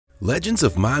Legends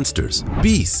of monsters,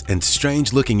 beasts, and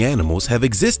strange-looking animals have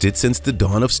existed since the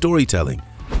dawn of storytelling.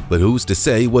 But who's to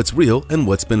say what's real and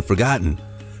what's been forgotten?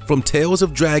 From tales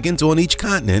of dragons on each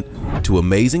continent to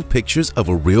amazing pictures of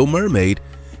a real mermaid,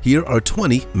 here are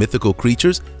 20 mythical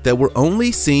creatures that were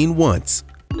only seen once.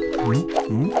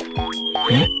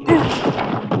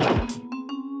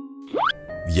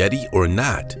 Yeti or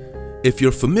not? If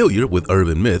you're familiar with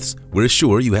urban myths, we're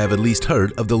sure you have at least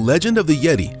heard of the legend of the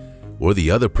Yeti, or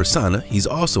the other persona he's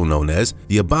also known as,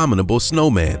 the abominable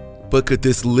snowman. But could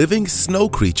this living snow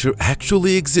creature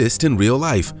actually exist in real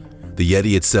life? The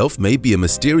Yeti itself may be a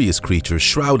mysterious creature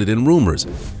shrouded in rumors.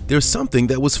 There's something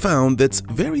that was found that's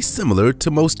very similar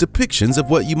to most depictions of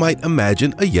what you might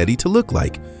imagine a Yeti to look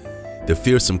like. The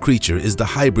fearsome creature is the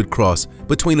hybrid cross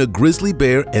between a grizzly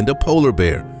bear and a polar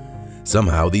bear.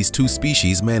 Somehow these two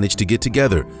species managed to get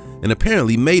together and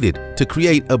apparently mated to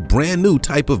create a brand new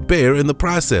type of bear in the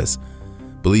process.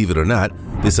 Believe it or not,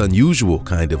 this unusual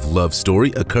kind of love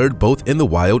story occurred both in the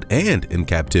wild and in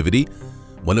captivity.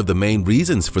 One of the main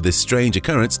reasons for this strange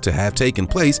occurrence to have taken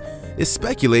place is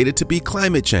speculated to be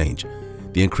climate change.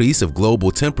 The increase of global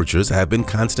temperatures have been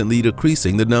constantly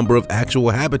decreasing the number of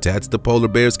actual habitats the polar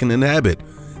bears can inhabit,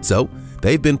 so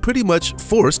they've been pretty much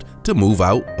forced to move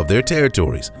out of their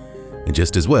territories. And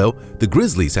just as well, the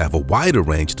grizzlies have a wider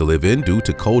range to live in due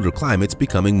to colder climates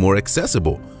becoming more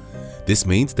accessible. This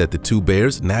means that the two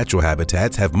bears' natural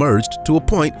habitats have merged to a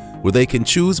point where they can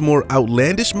choose more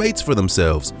outlandish mates for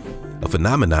themselves, a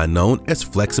phenomenon known as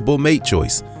flexible mate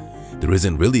choice. There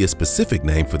isn't really a specific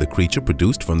name for the creature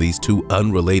produced from these two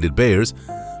unrelated bears,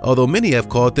 although many have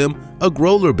called them a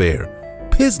growler bear,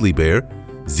 pizzly bear,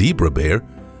 zebra bear,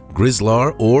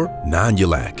 grizzlar, or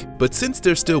nonulac. But since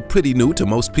they're still pretty new to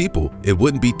most people, it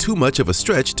wouldn't be too much of a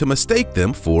stretch to mistake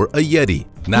them for a Yeti.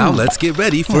 Now let's get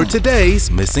ready for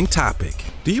today's missing topic.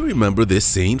 Do you remember this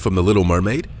scene from The Little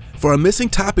Mermaid? For our missing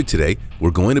topic today, we're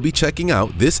going to be checking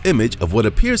out this image of what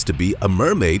appears to be a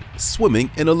mermaid swimming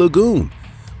in a lagoon.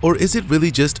 Or is it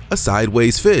really just a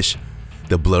sideways fish?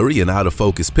 The blurry and out of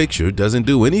focus picture doesn't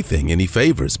do anything any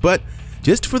favors, but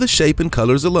just for the shape and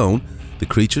colors alone, the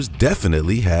creatures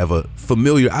definitely have a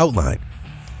familiar outline.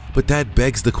 But that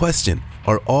begs the question,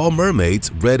 are all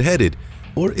mermaids red-headed,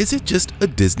 or is it just a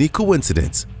Disney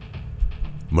coincidence?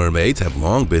 Mermaids have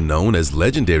long been known as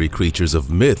legendary creatures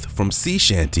of myth from sea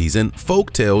shanties and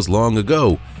folk tales long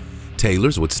ago.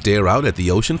 Tailors would stare out at the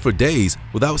ocean for days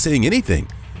without saying anything,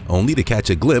 only to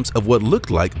catch a glimpse of what looked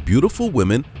like beautiful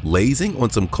women lazing on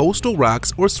some coastal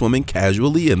rocks or swimming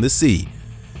casually in the sea.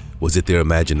 Was it their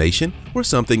imagination or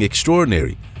something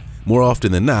extraordinary? More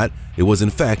often than not, it was in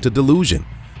fact a delusion,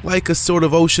 like a sort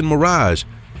of ocean mirage.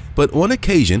 But on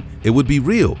occasion, it would be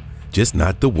real, just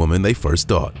not the woman they first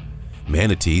thought.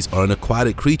 Manatees are an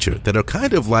aquatic creature that are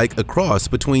kind of like a cross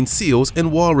between seals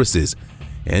and walruses.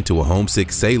 And to a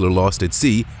homesick sailor lost at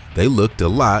sea, they looked a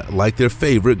lot like their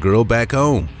favorite girl back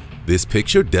home. This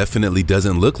picture definitely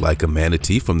doesn't look like a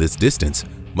manatee from this distance,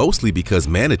 mostly because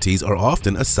manatees are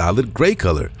often a solid gray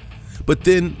color. But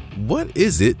then, what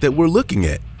is it that we're looking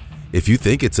at? If you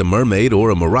think it's a mermaid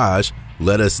or a mirage,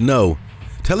 let us know.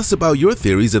 Tell us about your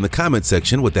theories in the comment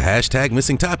section with the hashtag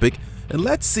missing topic, and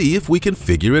let's see if we can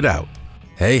figure it out.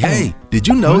 Hey, did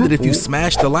you know that if you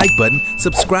smash the like button,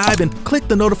 subscribe, and click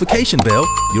the notification bell,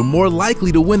 you're more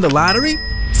likely to win the lottery?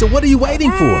 So what are you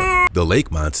waiting for? The lake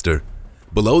monster.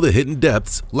 Below the hidden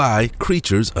depths lie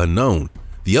creatures unknown.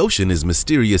 The ocean is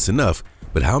mysterious enough,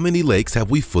 but how many lakes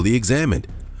have we fully examined?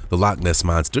 The Loch Ness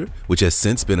Monster, which has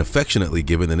since been affectionately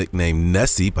given the nickname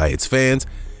Nessie by its fans,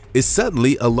 is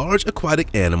suddenly a large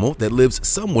aquatic animal that lives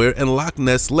somewhere in Loch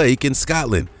Ness Lake in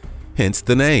Scotland, hence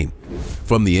the name.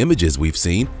 From the images we've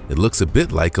seen, it looks a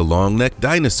bit like a long-necked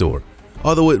dinosaur,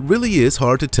 although it really is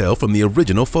hard to tell from the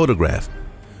original photograph.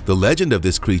 The legend of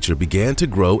this creature began to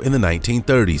grow in the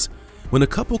 1930s, when a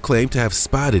couple claimed to have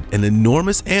spotted an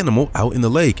enormous animal out in the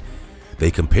lake. They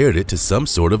compared it to some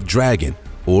sort of dragon,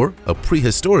 or a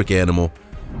prehistoric animal.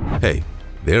 Hey,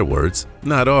 their words,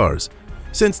 not ours.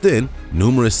 Since then,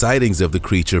 numerous sightings of the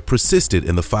creature persisted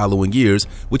in the following years,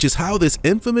 which is how this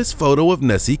infamous photo of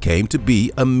Nessie came to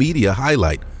be a media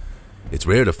highlight. It's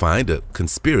rare to find a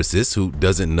conspiracist who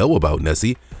doesn't know about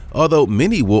Nessie, although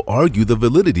many will argue the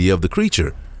validity of the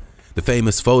creature. The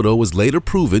famous photo was later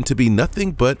proven to be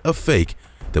nothing but a fake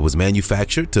that was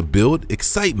manufactured to build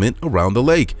excitement around the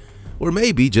lake, or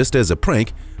maybe just as a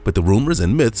prank, but the rumors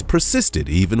and myths persisted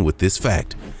even with this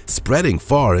fact, spreading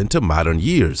far into modern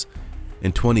years.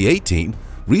 In 2018,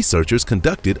 researchers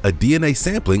conducted a DNA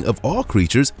sampling of all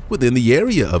creatures within the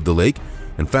area of the lake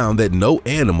and found that no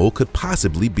animal could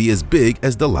possibly be as big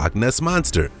as the Loch Ness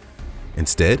Monster.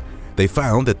 Instead, they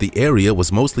found that the area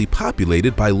was mostly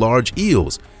populated by large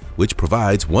eels, which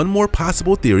provides one more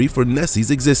possible theory for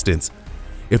Nessie's existence.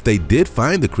 If they did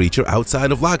find the creature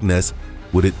outside of Loch Ness,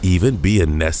 would it even be a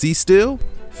Nessie still?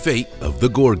 Fate of the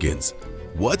Gorgons.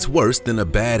 What's worse than a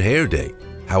bad hair day?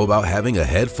 How about having a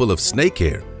head full of snake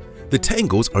hair? The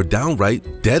tangles are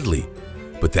downright deadly.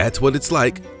 But that's what it's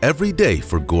like every day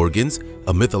for Gorgons,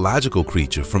 a mythological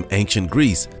creature from ancient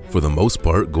Greece. For the most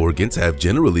part, Gorgons have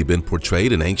generally been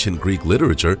portrayed in ancient Greek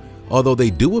literature, although they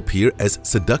do appear as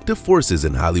seductive forces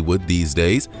in Hollywood these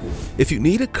days. If you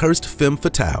need a cursed femme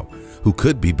fatale, who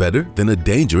could be better than a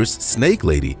dangerous snake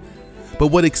lady? But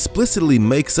what explicitly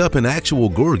makes up an actual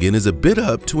Gorgon is a bit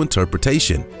up to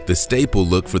interpretation. The staple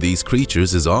look for these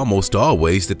creatures is almost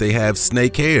always that they have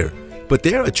snake hair, but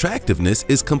their attractiveness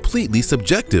is completely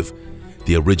subjective.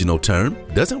 The original term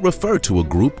doesn't refer to a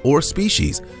group or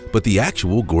species, but the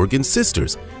actual Gorgon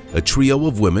sisters, a trio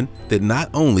of women that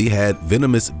not only had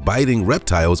venomous biting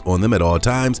reptiles on them at all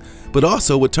times, but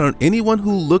also would turn anyone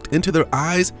who looked into their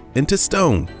eyes into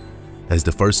stone. As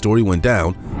the first story went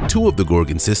down, two of the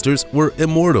Gorgon sisters were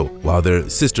immortal, while their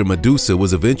sister Medusa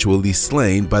was eventually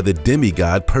slain by the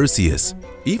demigod Perseus.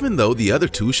 Even though the other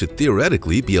two should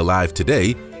theoretically be alive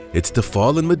today, it's the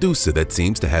fallen Medusa that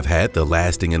seems to have had the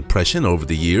lasting impression over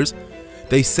the years.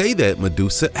 They say that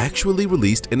Medusa actually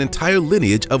released an entire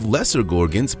lineage of lesser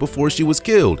Gorgons before she was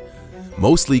killed,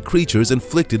 mostly creatures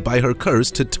inflicted by her curse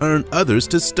to turn others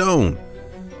to stone.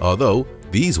 Although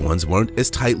these ones weren't as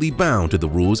tightly bound to the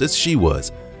rules as she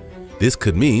was. This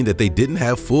could mean that they didn't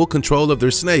have full control of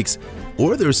their snakes,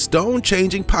 or their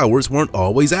stone-changing powers weren't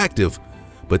always active,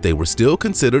 but they were still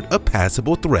considered a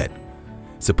passable threat.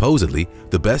 Supposedly,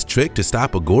 the best trick to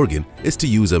stop a Gorgon is to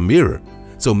use a mirror,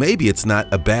 so maybe it's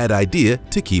not a bad idea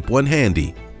to keep one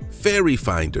handy. Fairy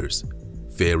finders.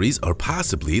 Fairies are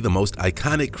possibly the most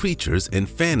iconic creatures in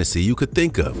fantasy you could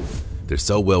think of. They're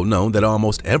so well known that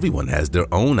almost everyone has their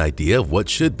own idea of what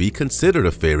should be considered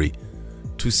a fairy.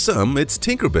 To some, it's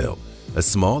Tinkerbell, a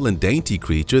small and dainty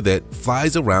creature that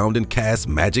flies around and casts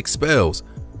magic spells.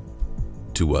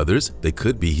 To others, they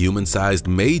could be human-sized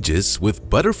mages with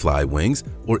butterfly wings,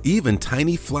 or even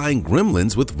tiny flying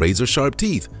gremlins with razor-sharp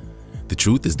teeth. The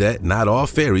truth is that not all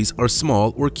fairies are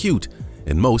small or cute,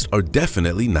 and most are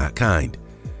definitely not kind.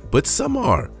 But some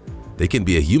are. They can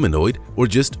be a humanoid or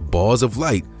just balls of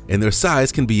light, and their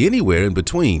size can be anywhere in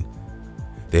between.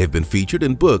 They have been featured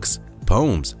in books,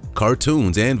 poems,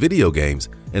 cartoons, and video games,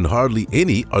 and hardly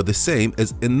any are the same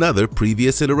as another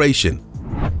previous iteration.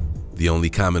 The only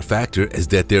common factor is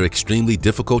that they're extremely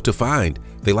difficult to find.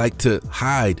 They like to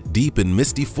hide deep in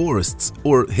misty forests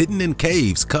or hidden in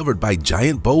caves covered by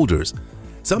giant boulders.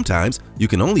 Sometimes you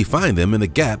can only find them in the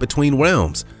gap between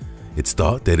realms. It's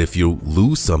thought that if you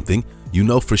lose something you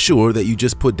know for sure that you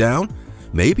just put down,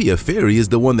 maybe a fairy is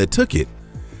the one that took it.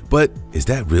 But is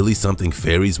that really something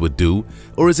fairies would do,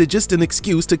 or is it just an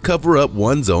excuse to cover up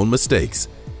one's own mistakes?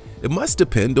 It must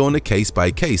depend on a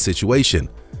case-by-case situation.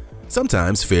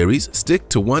 Sometimes fairies stick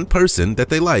to one person that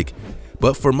they like,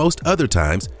 but for most other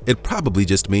times, it probably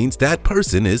just means that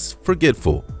person is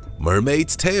forgetful.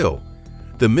 Mermaid's tale.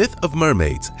 The myth of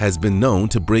mermaids has been known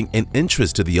to bring an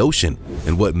interest to the ocean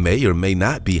and what may or may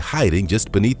not be hiding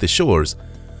just beneath the shores.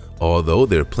 Although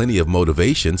there are plenty of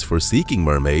motivations for seeking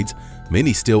mermaids,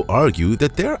 many still argue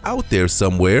that they're out there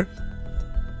somewhere.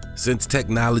 Since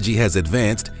technology has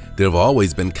advanced, there have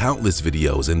always been countless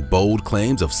videos and bold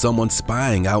claims of someone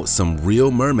spying out some real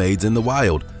mermaids in the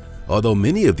wild, although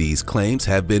many of these claims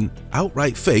have been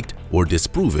outright faked or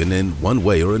disproven in one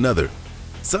way or another.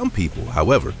 Some people,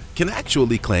 however, can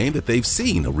actually claim that they've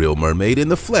seen a real mermaid in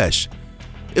the flesh.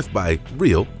 If by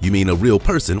real, you mean a real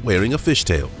person wearing a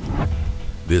fishtail.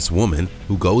 This woman,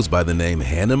 who goes by the name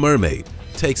Hannah Mermaid,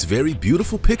 takes very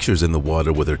beautiful pictures in the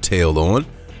water with her tail on,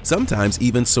 sometimes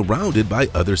even surrounded by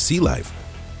other sea life.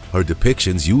 Her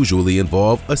depictions usually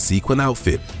involve a sequin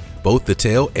outfit, both the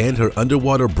tail and her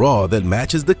underwater bra that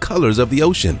matches the colors of the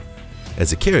ocean.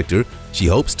 As a character, she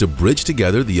hopes to bridge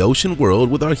together the ocean world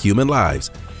with our human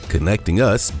lives, connecting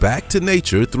us back to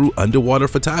nature through underwater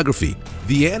photography.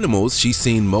 The animals she's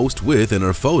seen most with in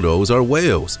her photos are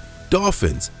whales,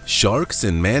 dolphins, sharks,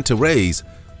 and manta rays,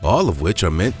 all of which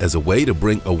are meant as a way to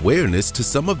bring awareness to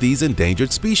some of these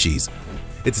endangered species.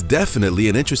 It's definitely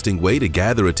an interesting way to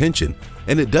gather attention,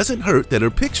 and it doesn't hurt that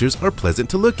her pictures are pleasant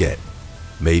to look at.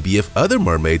 Maybe if other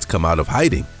mermaids come out of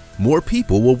hiding, more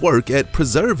people will work at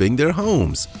preserving their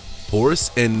homes.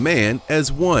 Horse and man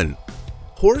as one.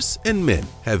 Horse and men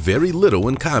have very little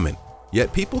in common,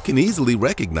 yet people can easily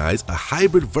recognize a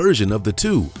hybrid version of the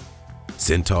two.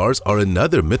 Centaurs are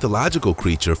another mythological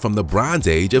creature from the Bronze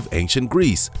Age of ancient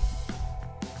Greece.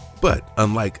 But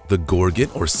unlike the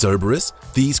Gorgon or Cerberus,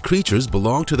 these creatures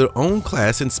belong to their own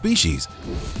class and species.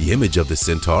 The image of the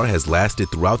centaur has lasted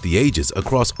throughout the ages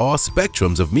across all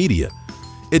spectrums of media.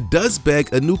 It does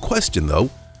beg a new question though.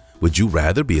 Would you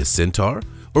rather be a centaur,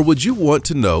 or would you want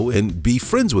to know and be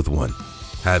friends with one?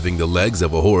 Having the legs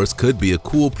of a horse could be a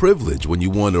cool privilege when you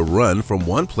want to run from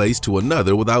one place to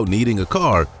another without needing a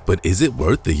car, but is it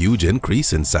worth the huge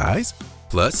increase in size?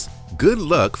 Plus, good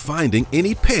luck finding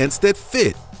any pants that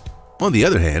fit. On the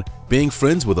other hand, being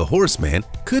friends with a horseman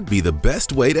could be the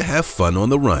best way to have fun on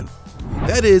the run.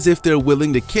 That is, if they're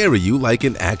willing to carry you like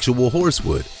an actual horse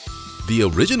would. The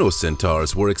original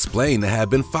centaurs were explained to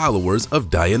have been followers of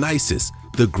Dionysus,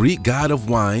 the Greek god of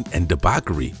wine and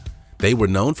debauchery. They were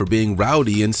known for being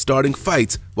rowdy and starting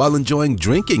fights while enjoying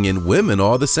drinking and women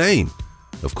all the same.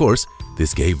 Of course,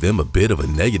 this gave them a bit of a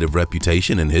negative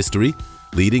reputation in history,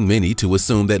 leading many to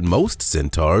assume that most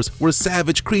centaurs were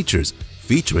savage creatures,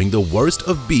 featuring the worst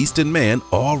of beast and man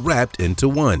all wrapped into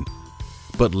one.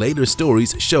 But later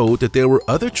stories showed that there were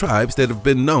other tribes that have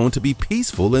been known to be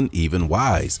peaceful and even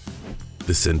wise.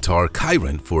 The centaur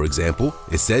Chiron, for example,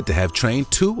 is said to have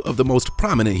trained two of the most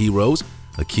prominent heroes,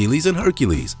 Achilles and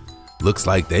Hercules. Looks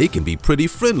like they can be pretty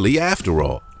friendly after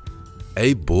all.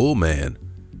 A bull man.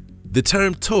 The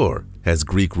term taur has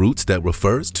Greek roots that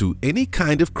refers to any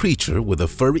kind of creature with a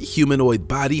furry humanoid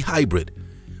body hybrid.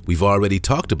 We've already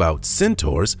talked about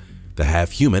centaurs, the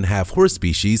half-human, half-horse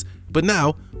species, but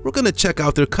now we're going to check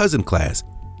out their cousin class,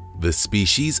 the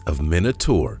species of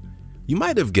Minotaur. You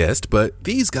might have guessed, but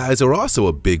these guys are also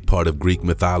a big part of Greek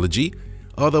mythology,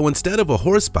 although instead of a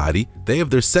horse body, they have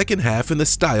their second half in the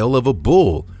style of a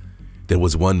bull. There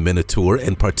was one Minotaur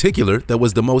in particular that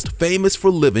was the most famous for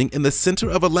living in the center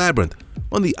of a labyrinth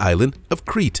on the island of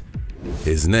Crete.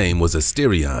 His name was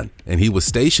Asterion, and he was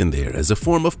stationed there as a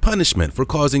form of punishment for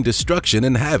causing destruction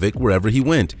and havoc wherever he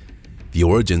went. The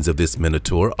origins of this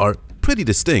Minotaur are pretty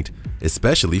distinct,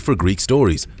 especially for Greek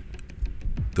stories.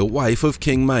 The wife of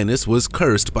King Minos was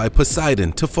cursed by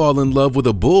Poseidon to fall in love with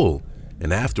a bull,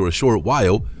 and after a short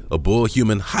while, a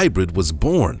bull-human hybrid was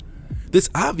born. This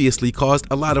obviously caused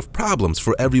a lot of problems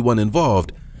for everyone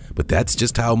involved, but that's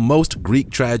just how most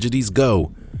Greek tragedies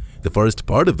go. The first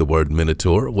part of the word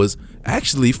Minotaur was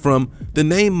actually from the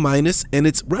name Minos and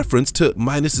its reference to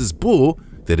Minos's bull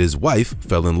that his wife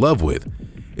fell in love with.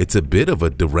 It's a bit of a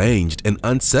deranged and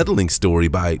unsettling story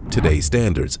by today's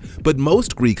standards, but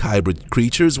most Greek hybrid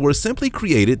creatures were simply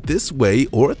created this way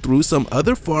or through some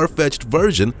other far-fetched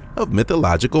version of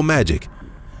mythological magic.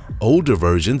 Older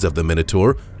versions of the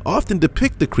Minotaur often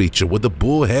depict the creature with a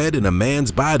bull head and a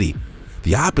man's body,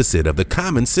 the opposite of the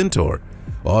common centaur,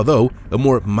 although a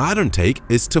more modern take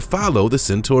is to follow the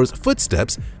centaur's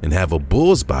footsteps and have a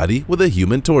bull's body with a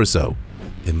human torso.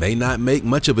 It may not make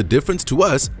much of a difference to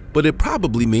us, but it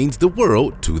probably means the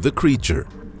world to the creature.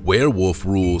 Werewolf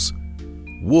rules.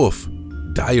 Wolf,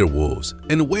 dire wolves,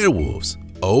 and werewolves.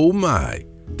 Oh my!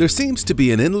 There seems to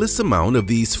be an endless amount of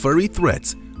these furry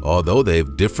threats, although they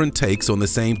have different takes on the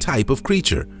same type of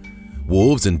creature.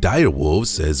 Wolves and dire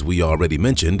wolves, as we already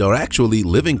mentioned, are actually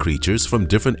living creatures from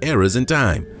different eras in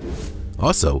time.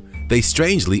 Also, they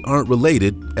strangely aren't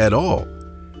related at all.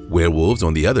 Werewolves,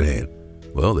 on the other hand,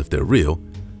 well, if they're real,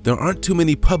 there aren't too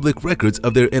many public records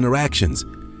of their interactions.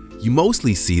 You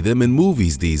mostly see them in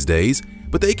movies these days,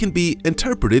 but they can be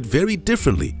interpreted very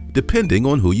differently depending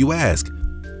on who you ask.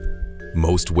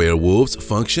 Most werewolves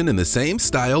function in the same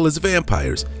style as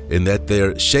vampires, in that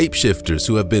they're shapeshifters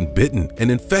who have been bitten and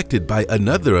infected by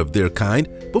another of their kind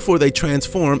before they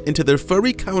transform into their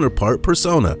furry counterpart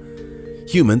persona.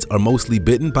 Humans are mostly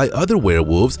bitten by other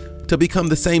werewolves to become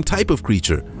the same type of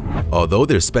creature, although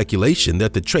there's speculation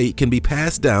that the trait can be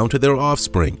passed down to their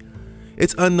offspring.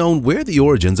 It's unknown where the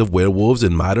origins of werewolves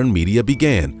in modern media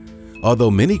began,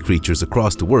 although many creatures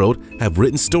across the world have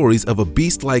written stories of a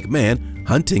beast-like man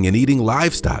hunting and eating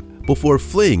livestock before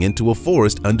fleeing into a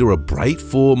forest under a bright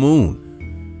full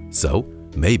moon. So,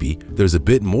 maybe there's a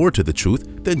bit more to the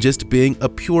truth than just being a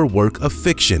pure work of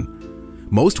fiction.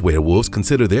 Most werewolves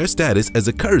consider their status as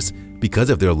a curse because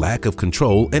of their lack of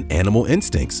control and animal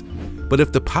instincts. But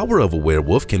if the power of a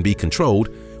werewolf can be controlled,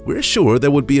 we're sure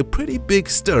there would be a pretty big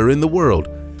stir in the world,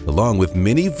 along with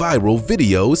many viral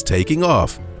videos taking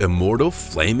off. Immortal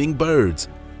flaming birds.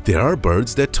 There are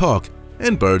birds that talk,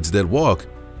 and birds that walk,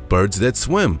 birds that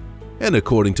swim, and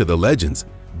according to the legends,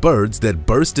 birds that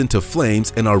burst into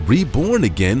flames and are reborn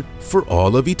again for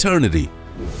all of eternity.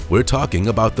 We're talking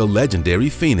about the legendary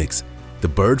phoenix, the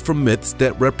bird from myths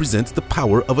that represents the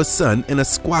power of a sun in a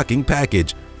squawking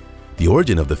package. The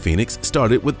origin of the phoenix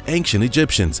started with ancient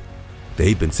Egyptians.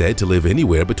 They've been said to live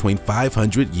anywhere between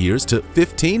 500 years to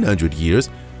 1500 years,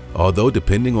 although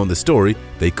depending on the story,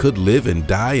 they could live and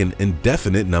die an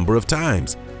indefinite number of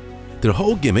times. Their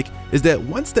whole gimmick is that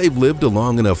once they've lived a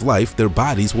long enough life, their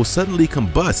bodies will suddenly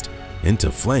combust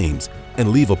into flames and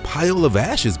leave a pile of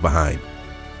ashes behind.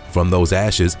 From those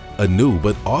ashes, a new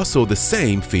but also the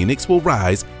same phoenix will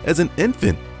rise as an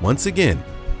infant once again.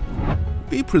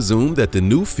 We presume that the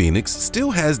new phoenix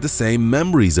still has the same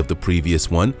memories of the previous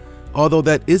one, although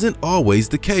that isn't always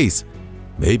the case.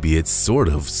 Maybe it's sort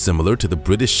of similar to the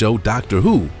British show Doctor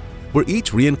Who, where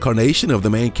each reincarnation of the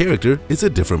main character is a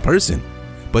different person,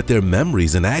 but their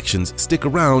memories and actions stick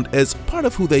around as part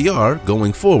of who they are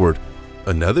going forward.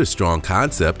 Another strong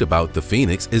concept about the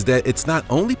phoenix is that it's not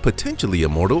only potentially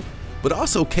immortal, but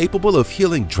also capable of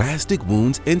healing drastic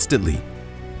wounds instantly.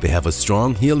 They have a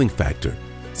strong healing factor,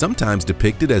 sometimes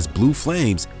depicted as blue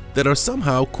flames that are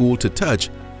somehow cool to touch,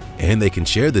 and they can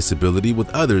share this ability with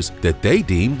others that they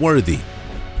deem worthy.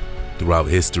 Throughout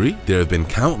history, there have been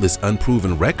countless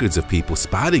unproven records of people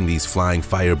spotting these flying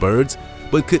firebirds,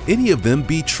 but could any of them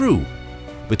be true?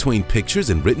 Between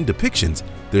pictures and written depictions,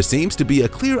 there seems to be a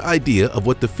clear idea of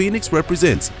what the phoenix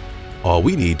represents. All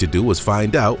we need to do is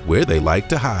find out where they like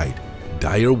to hide.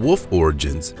 Dire wolf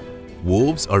origins.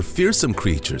 Wolves are fearsome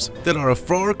creatures that are a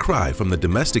far cry from the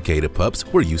domesticated pups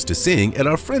we're used to seeing at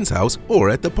our friend's house or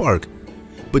at the park.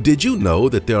 But did you know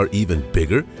that there are even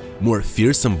bigger, more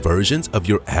fearsome versions of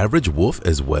your average wolf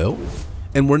as well?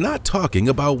 And we're not talking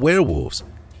about werewolves.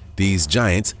 These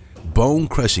giants,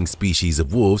 bone-crushing species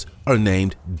of wolves are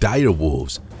named dire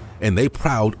wolves, and they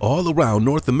prowled all around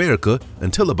North America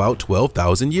until about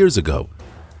 12,000 years ago.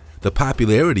 The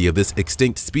popularity of this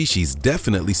extinct species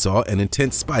definitely saw an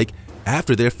intense spike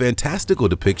after their fantastical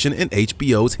depiction in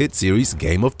HBO's hit series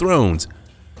Game of Thrones.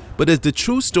 But as the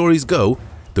true stories go,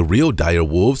 the real dire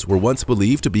wolves were once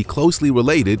believed to be closely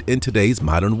related in today's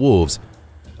modern wolves.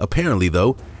 Apparently,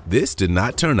 though, this did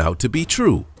not turn out to be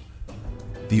true.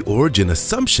 The origin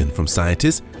assumption from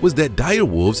scientists was that dire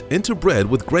wolves interbred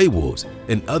with gray wolves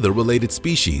and other related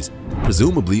species,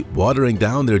 presumably watering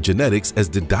down their genetics as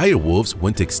the dire wolves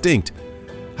went extinct.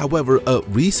 However, a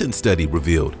recent study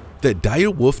revealed that dire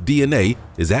wolf DNA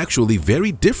is actually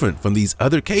very different from these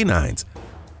other canines.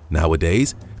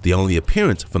 Nowadays, the only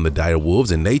appearance from the dire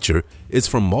wolves in nature is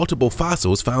from multiple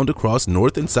fossils found across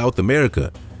North and South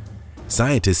America.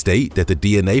 Scientists state that the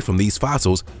DNA from these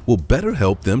fossils will better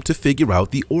help them to figure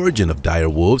out the origin of dire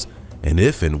wolves and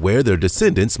if and where their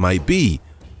descendants might be.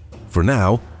 For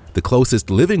now, the closest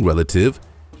living relative,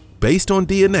 based on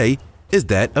DNA, is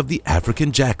that of the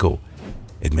African jackal.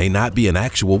 It may not be an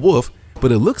actual wolf,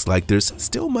 but it looks like there's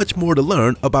still much more to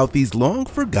learn about these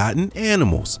long-forgotten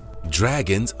animals.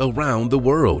 Dragons around the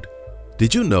world.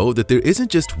 Did you know that there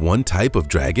isn't just one type of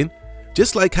dragon?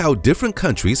 Just like how different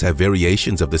countries have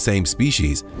variations of the same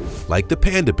species, like the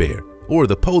panda bear or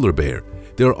the polar bear,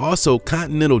 there are also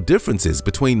continental differences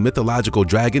between mythological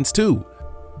dragons too.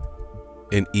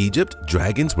 In Egypt,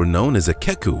 dragons were known as a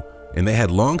keku, and they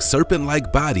had long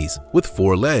serpent-like bodies with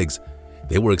 4 legs.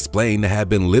 They were explained to have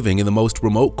been living in the most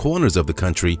remote corners of the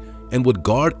country and would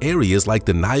guard areas like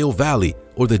the Nile Valley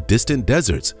or the distant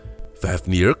deserts.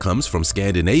 Fafnir comes from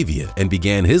Scandinavia and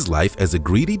began his life as a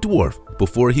greedy dwarf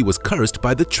before he was cursed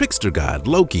by the trickster god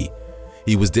Loki.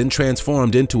 He was then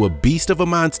transformed into a beast of a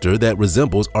monster that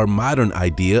resembles our modern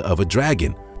idea of a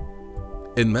dragon.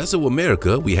 In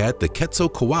Mesoamerica, we had the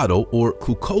Quetzalcoatl or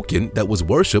Kukulkan that was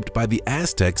worshipped by the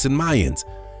Aztecs and Mayans.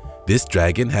 This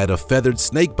dragon had a feathered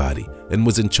snake body and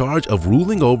was in charge of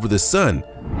ruling over the sun.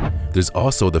 There's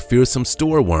also the fearsome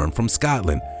storeworm from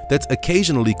Scotland that's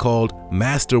occasionally called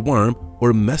master worm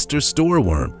or Mester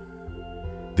storeworm.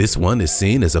 This one is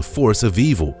seen as a force of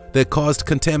evil that caused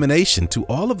contamination to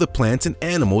all of the plants and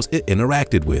animals it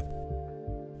interacted with.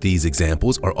 These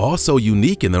examples are also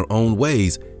unique in their own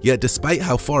ways, yet despite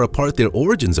how far apart their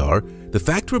origins are, the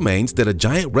fact remains that a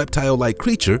giant reptile-like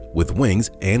creature with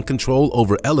wings and control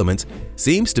over elements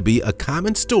seems to be a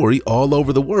common story all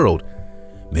over the world.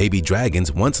 Maybe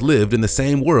dragons once lived in the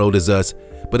same world as us,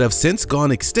 but have since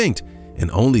gone extinct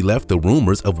and only left the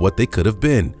rumors of what they could have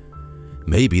been.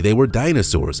 Maybe they were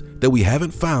dinosaurs that we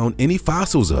haven't found any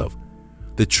fossils of.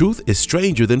 The truth is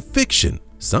stranger than fiction,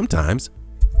 sometimes.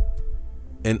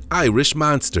 An Irish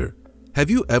monster. Have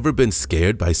you ever been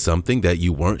scared by something that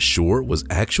you weren't sure was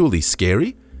actually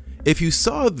scary? If you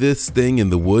saw this thing in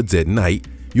the woods at night,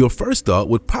 your first thought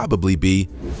would probably be,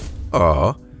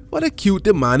 "Aw, what a cute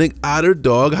demonic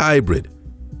otter-dog hybrid."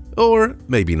 Or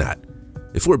maybe not.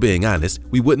 If we're being honest,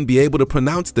 we wouldn't be able to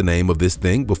pronounce the name of this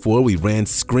thing before we ran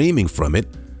screaming from it.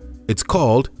 It's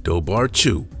called Dobar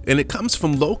Chew, and it comes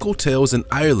from local tales in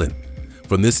Ireland.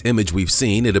 From this image we've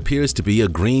seen, it appears to be a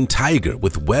green tiger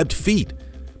with webbed feet.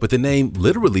 but the name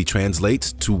literally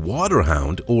translates to water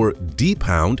hound or deep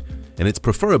hound, and it's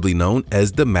preferably known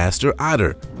as the master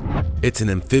otter. It's an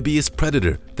amphibious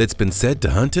predator that's been said to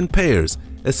hunt in pairs,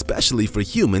 especially for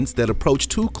humans that approach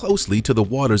too closely to the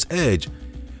water's edge.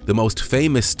 The most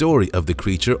famous story of the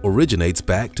creature originates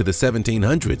back to the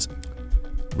 1700s.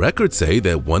 Records say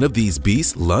that one of these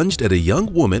beasts lunged at a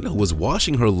young woman who was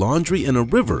washing her laundry in a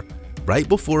river right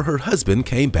before her husband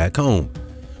came back home.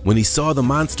 When he saw the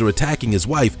monster attacking his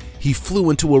wife, he flew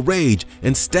into a rage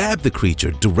and stabbed the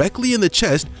creature directly in the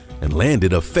chest and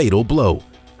landed a fatal blow.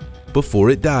 Before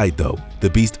it died, though, the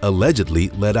beast allegedly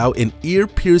let out an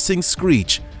ear-piercing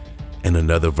screech. In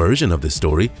another version of the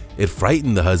story, it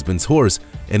frightened the husband's horse,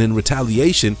 and in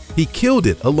retaliation, he killed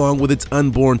it along with its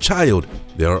unborn child.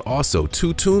 There are also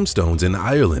 2 tombstones in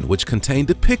Ireland which contain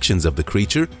depictions of the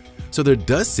creature, so there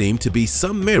does seem to be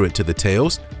some merit to the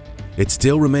tales. It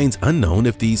still remains unknown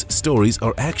if these stories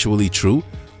are actually true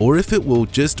or if it will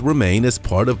just remain as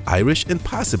part of Irish and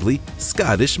possibly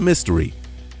Scottish mystery.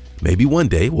 Maybe one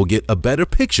day we'll get a better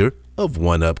picture of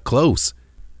one up close.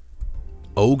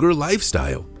 Ogre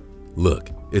lifestyle. Look,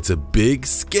 it's a big,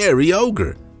 scary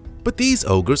ogre. But these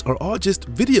ogres are all just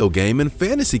video game and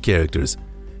fantasy characters.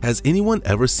 Has anyone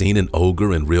ever seen an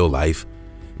ogre in real life?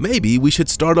 Maybe we should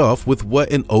start off with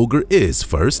what an ogre is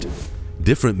first.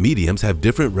 Different mediums have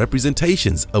different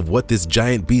representations of what this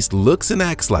giant beast looks and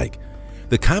acts like.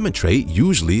 The common trait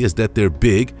usually is that they're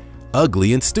big,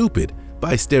 ugly, and stupid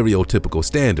by stereotypical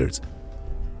standards.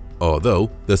 Although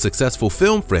the successful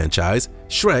film franchise,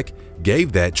 Shrek,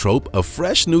 gave that trope a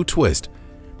fresh new twist.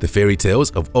 The fairy tales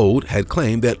of old had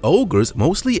claimed that ogres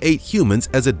mostly ate humans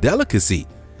as a delicacy,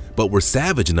 but were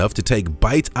savage enough to take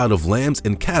bites out of lambs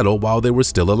and cattle while they were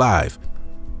still alive.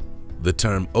 The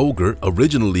term ogre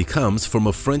originally comes from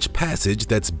a French passage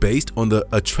that's based on the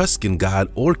Etruscan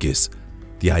god Orcus.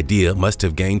 The idea must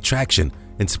have gained traction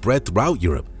and spread throughout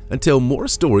Europe until more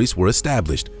stories were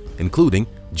established, including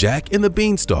Jack and the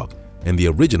Beanstalk and the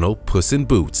original Puss in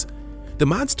Boots. The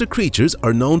monster creatures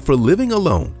are known for living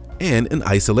alone and in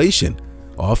isolation,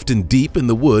 often deep in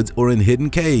the woods or in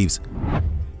hidden caves,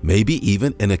 maybe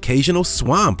even an occasional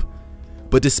swamp.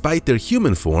 But despite their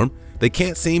human form, they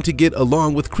can't seem to get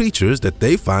along with creatures that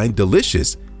they find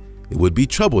delicious. It would be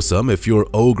troublesome if your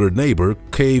ogre neighbor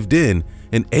caved in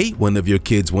and ate one of your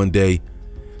kids one day.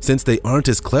 Since they aren't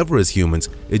as clever as humans,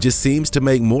 it just seems to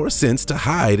make more sense to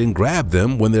hide and grab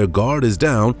them when their guard is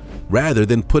down rather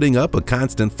than putting up a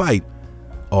constant fight.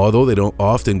 Although they don't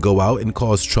often go out and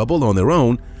cause trouble on their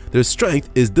own, their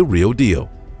strength is the real deal.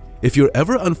 If you're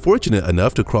ever unfortunate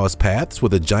enough to cross paths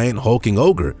with a giant hulking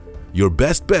ogre, your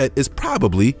best bet is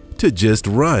probably to just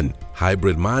run.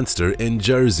 Hybrid monster in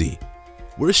Jersey.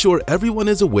 We're sure everyone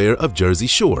is aware of Jersey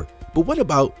Shore, but what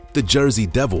about the Jersey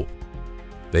Devil?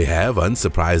 They have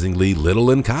unsurprisingly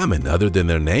little in common other than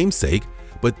their namesake,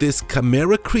 but this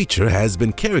chimera creature has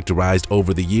been characterized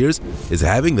over the years as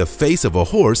having the face of a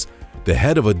horse, the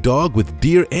head of a dog with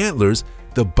deer antlers,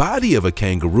 the body of a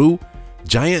kangaroo,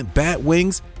 giant bat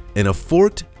wings, and a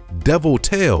forked devil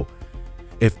tail.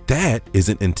 If that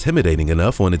isn't intimidating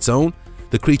enough on its own,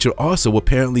 the creature also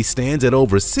apparently stands at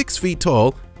over 6 feet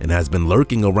tall and has been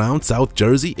lurking around South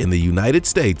Jersey in the United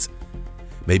States.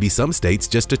 Maybe some states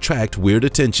just attract weird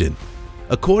attention.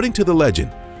 According to the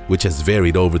legend, which has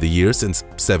varied over the years since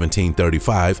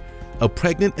 1735, a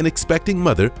pregnant and expecting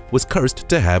mother was cursed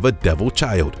to have a devil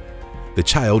child. The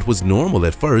child was normal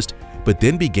at first, but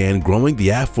then began growing the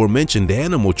aforementioned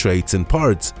animal traits and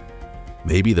parts.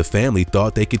 Maybe the family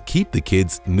thought they could keep the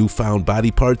kid's newfound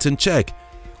body parts in check,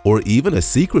 or even a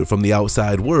secret from the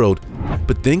outside world,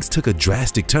 but things took a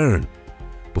drastic turn.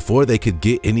 Before they could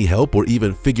get any help or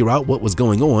even figure out what was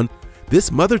going on,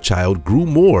 this mother child grew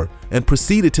more and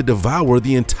proceeded to devour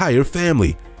the entire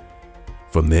family.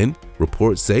 From then,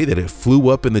 reports say that it flew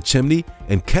up in the chimney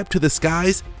and kept to the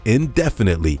skies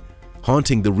indefinitely,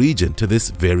 haunting the region to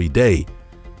this very day.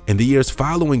 In the years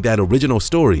following that original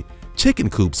story, chicken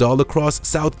coops all across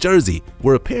South Jersey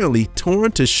were apparently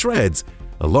torn to shreds,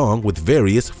 along with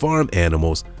various farm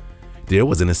animals. There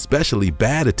was an especially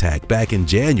bad attack back in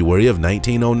January of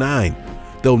 1909,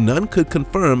 though none could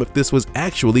confirm if this was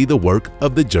actually the work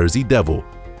of the Jersey Devil.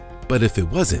 But if it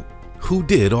wasn't, who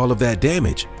did all of that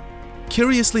damage?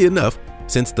 Curiously enough,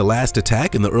 since the last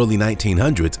attack in the early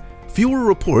 1900s, fewer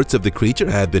reports of the creature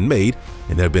have been made,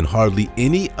 and there have been hardly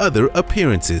any other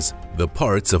appearances. The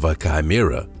parts of a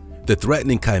chimera. The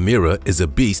threatening chimera is a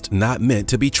beast not meant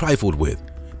to be trifled with.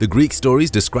 The Greek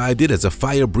stories described it as a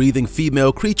fire-breathing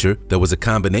female creature that was a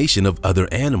combination of other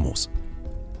animals.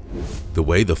 The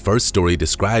way the first story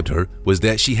described her was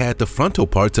that she had the frontal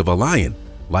parts of a lion,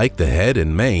 like the head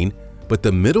and mane, but the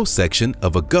middle section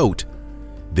of a goat.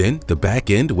 Then the back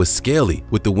end was scaly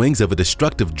with the wings of a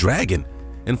destructive dragon,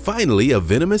 and finally a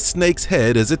venomous snake's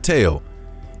head as a tail.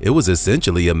 It was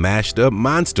essentially a mashed-up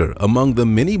monster among the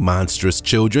many monstrous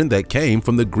children that came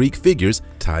from the Greek figures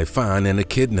Typhon and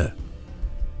Echidna.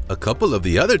 A couple of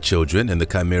the other children and the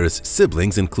Chimera's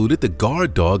siblings included the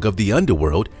guard dog of the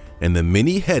underworld and the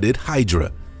many-headed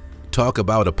Hydra. Talk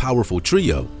about a powerful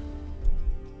trio.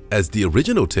 As the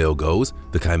original tale goes,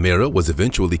 the Chimera was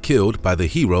eventually killed by the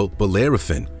hero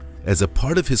Bellerophon as a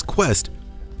part of his quest.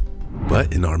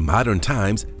 But in our modern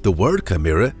times, the word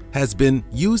chimera has been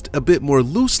used a bit more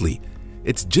loosely.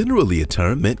 It's generally a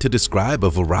term meant to describe a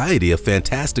variety of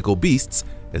fantastical beasts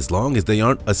as long as they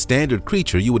aren't a standard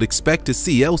creature you would expect to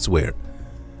see elsewhere.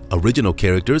 Original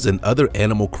characters and other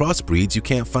animal crossbreeds you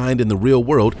can't find in the real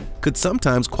world could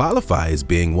sometimes qualify as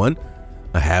being one.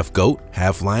 A half-goat,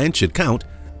 half-lion should count,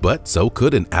 but so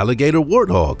could an alligator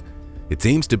warthog. It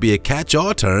seems to be a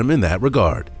catch-all term in that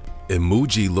regard.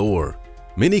 Emoji lore.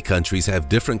 Many countries have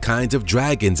different kinds of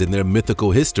dragons in their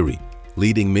mythical history,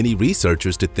 leading many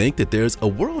researchers to think that there's a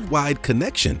worldwide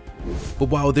connection. But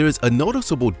while there is a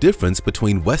noticeable difference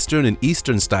between Western and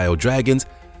Eastern style dragons,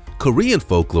 Korean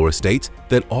folklore states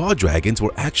that all dragons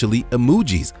were actually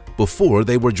emojis before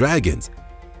they were dragons.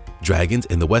 Dragons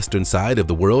in the Western side of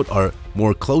the world are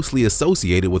more closely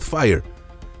associated with fire,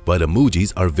 but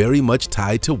emojis are very much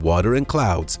tied to water and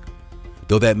clouds.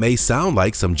 Though that may sound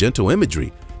like some gentle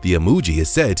imagery, the emoji is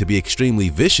said to be extremely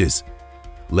vicious.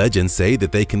 Legends say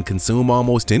that they can consume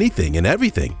almost anything and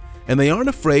everything, and they aren't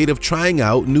afraid of trying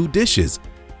out new dishes.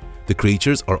 The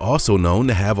creatures are also known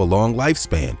to have a long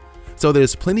lifespan, so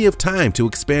there's plenty of time to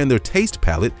expand their taste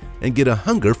palette and get a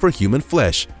hunger for human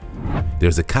flesh.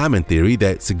 There's a common theory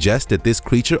that suggests that this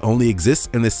creature only exists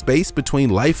in the space between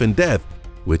life and death,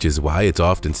 which is why it's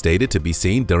often stated to be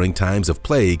seen during times of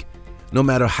plague. No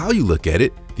matter how you look at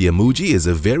it, the emoji is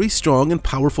a very strong and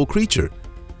powerful creature.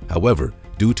 However,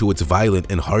 due to its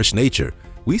violent and harsh nature,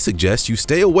 we suggest you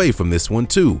stay away from this one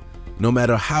too, no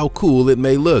matter how cool it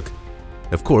may look.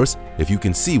 Of course, if you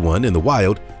can see one in the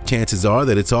wild, chances are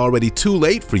that it's already too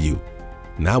late for you.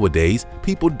 Nowadays,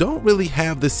 people don't really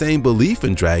have the same belief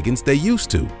in dragons they used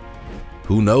to.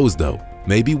 Who knows though,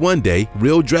 maybe one day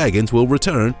real dragons will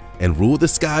return and rule the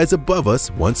skies above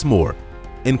us once more,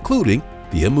 including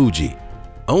the emoji.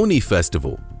 Oni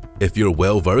Festival. If you're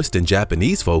well versed in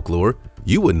Japanese folklore,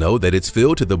 you would know that it's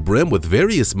filled to the brim with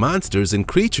various monsters and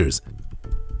creatures.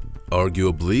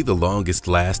 Arguably, the longest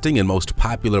lasting and most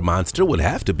popular monster would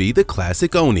have to be the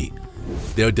classic Oni.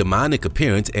 Their demonic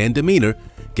appearance and demeanor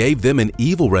gave them an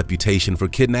evil reputation for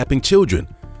kidnapping children.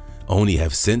 Oni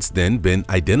have since then been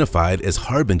identified as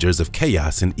harbingers of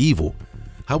chaos and evil.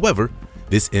 However,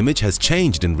 this image has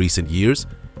changed in recent years.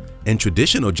 In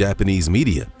traditional Japanese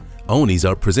media, Onis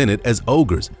are presented as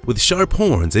ogres with sharp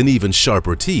horns and even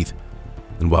sharper teeth.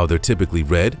 And while they're typically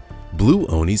red, blue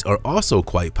Onis are also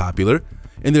quite popular,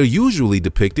 and they're usually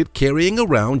depicted carrying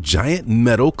around giant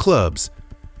metal clubs.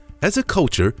 As a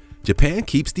culture, Japan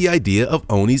keeps the idea of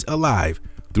Onis alive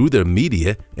through their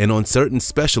media and on certain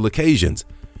special occasions.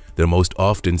 They're most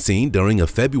often seen during a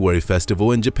February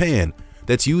festival in Japan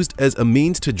that's used as a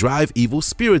means to drive evil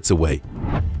spirits away.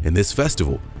 In this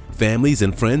festival, families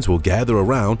and friends will gather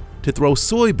around to throw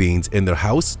soybeans in their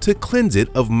house to cleanse it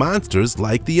of monsters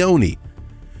like the Oni.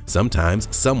 Sometimes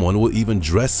someone will even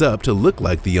dress up to look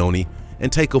like the Oni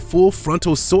and take a full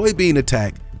frontal soybean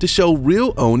attack to show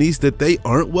real Onis that they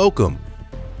aren't welcome.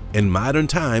 In modern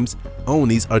times,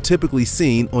 Onis are typically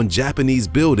seen on Japanese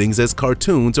buildings as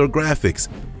cartoons or graphics.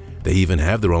 They even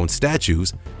have their own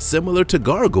statues, similar to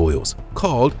gargoyles,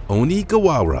 called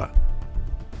Onigawara.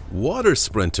 Water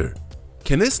Sprinter.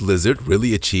 Can this lizard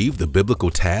really achieve the biblical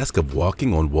task of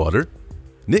walking on water?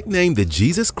 Nicknamed the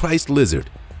Jesus Christ lizard,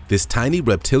 this tiny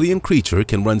reptilian creature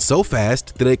can run so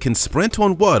fast that it can sprint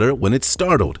on water when it's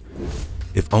startled.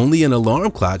 If only an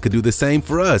alarm clock could do the same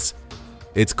for us.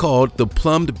 It's called the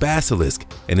plumed basilisk,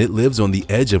 and it lives on the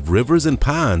edge of rivers and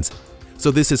ponds.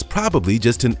 So this is probably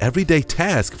just an everyday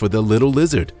task for the little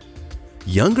lizard.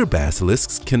 Younger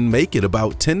basilisks can make it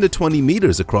about 10 to 20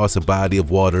 meters across a body of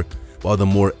water, while the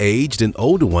more aged and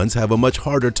older ones have a much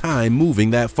harder time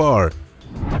moving that far.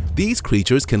 These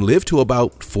creatures can live to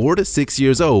about 4 to 6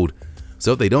 years old,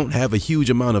 so they don't have a huge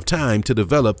amount of time to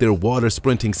develop their water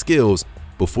sprinting skills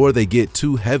before they get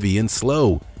too heavy and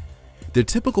slow. Their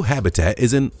typical habitat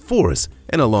is in forests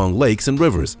and along lakes and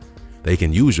rivers. They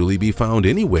can usually be found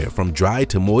anywhere from dry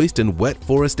to moist and wet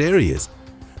forest areas.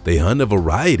 They hunt a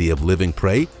variety of living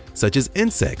prey such as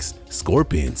insects,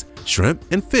 scorpions, shrimp,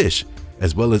 and fish,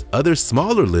 as well as other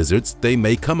smaller lizards they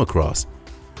may come across.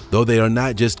 though they are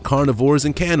not just carnivores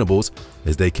and cannibals,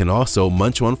 as they can also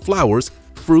munch on flowers,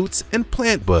 fruits, and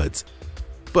plant buds.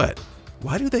 But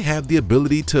why do they have the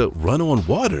ability to run on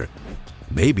water?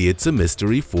 Maybe it's a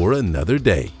mystery for another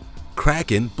day.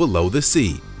 Kraken below the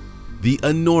sea. The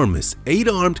enormous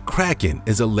 8-armed kraken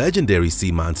is a legendary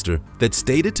sea monster that's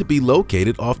stated to be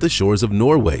located off the shores of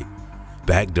Norway.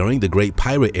 Back during the Great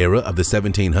Pirate era of the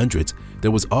 1700s,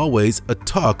 there was always a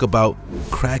talk about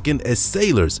kraken as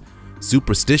sailors.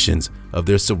 Superstitions of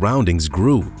their surroundings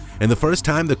grew, and the first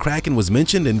time the kraken was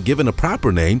mentioned and given a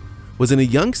proper name was in a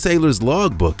young sailor's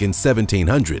logbook in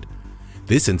 1700.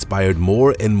 This inspired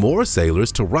more and more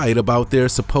sailors to write about their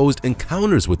supposed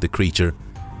encounters with the creature.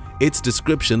 Its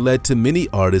description led to many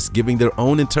artists giving their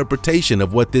own interpretation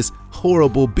of what this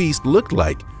horrible beast looked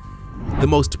like. The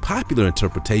most popular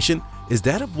interpretation is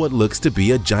that of what looks to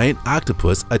be a giant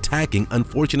octopus attacking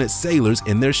unfortunate sailors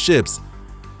in their ships.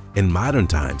 In modern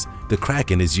times, the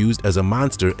kraken is used as a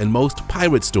monster in most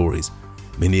pirate stories,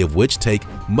 many of which take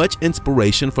much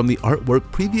inspiration from the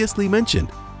artwork previously mentioned.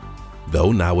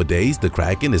 Though nowadays the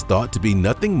kraken is thought to be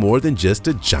nothing more than just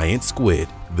a giant squid.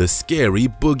 The scary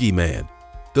boogeyman.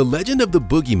 The legend of the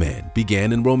boogeyman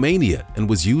began in Romania and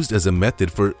was used as a method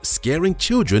for scaring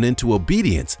children into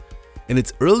obedience. In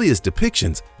its earliest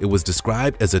depictions, it was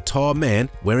described as a tall man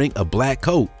wearing a black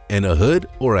coat and a hood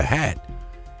or a hat.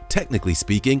 Technically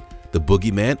speaking, the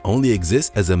boogeyman only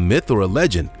exists as a myth or a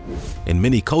legend. In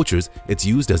many cultures, it's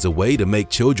used as a way to make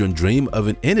children dream of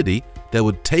an entity that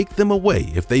would take them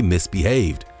away if they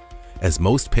misbehaved. As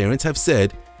most parents have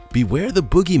said, beware the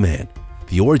boogeyman.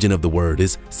 The origin of the word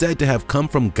is said to have come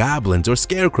from goblins or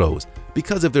scarecrows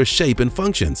because of their shape and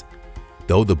functions.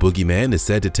 Though the boogeyman is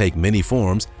said to take many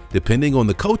forms depending on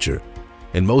the culture,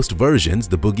 in most versions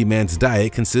the boogeyman's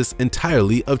diet consists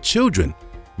entirely of children,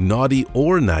 naughty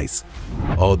or nice,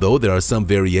 although there are some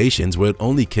variations where it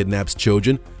only kidnaps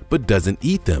children but doesn't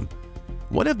eat them.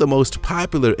 One of the most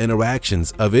popular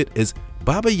interactions of it is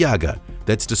Baba Yaga,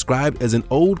 that's described as an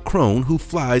old crone who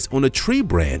flies on a tree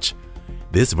branch.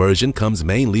 This version comes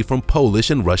mainly from Polish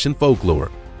and Russian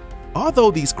folklore.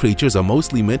 Although these creatures are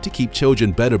mostly meant to keep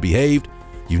children better behaved,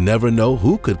 you never know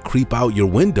who could creep out your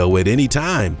window at any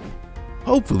time.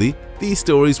 Hopefully, these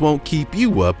stories won't keep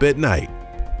you up at night.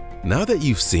 Now that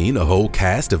you've seen a whole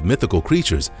cast of mythical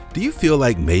creatures, do you feel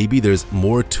like maybe there's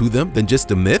more to them than just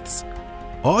the myths?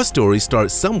 All stories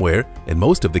start somewhere, and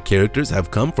most of the characters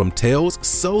have come from tales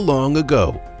so long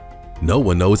ago. No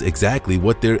one knows exactly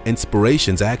what their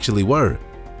inspirations actually were.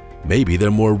 Maybe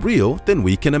they're more real than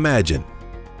we can imagine.